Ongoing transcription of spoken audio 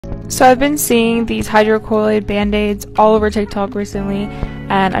So I've been seeing these hydrocolloid band-aids all over TikTok recently,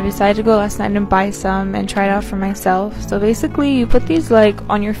 and I decided to go last night and buy some and try it out for myself. So basically you put these like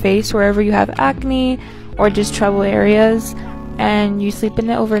on your face wherever you have acne or just trouble areas, and you sleep in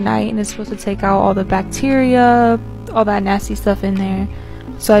it overnight, and it's supposed to take out all the bacteria, all that nasty stuff in there.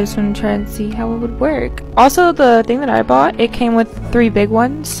 So I just want to try and see how it would work. Also, the thing that I bought, it came with 3 big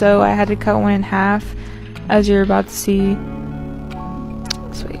ones, so I had to cut one in half, as you're about to see.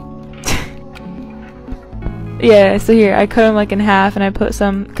 Sweet. Yeah, so here, I cut them like in half, and I put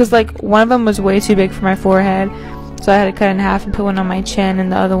some, because like one of them was way too big for my forehead, so I had to cut it in half and put one on my chin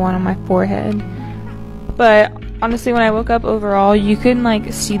and the other one on my forehead. But honestly, when I woke up overall, you can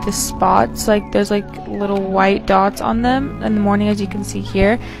like see the spots, like there's like little white dots on them in the morning, as you can see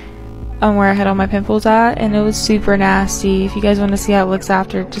here, where I had all my pimples at, and it was super nasty. If you guys want to see how it looks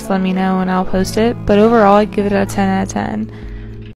after, just let me know and I'll post it. But overall, I give it a 10 out of 10.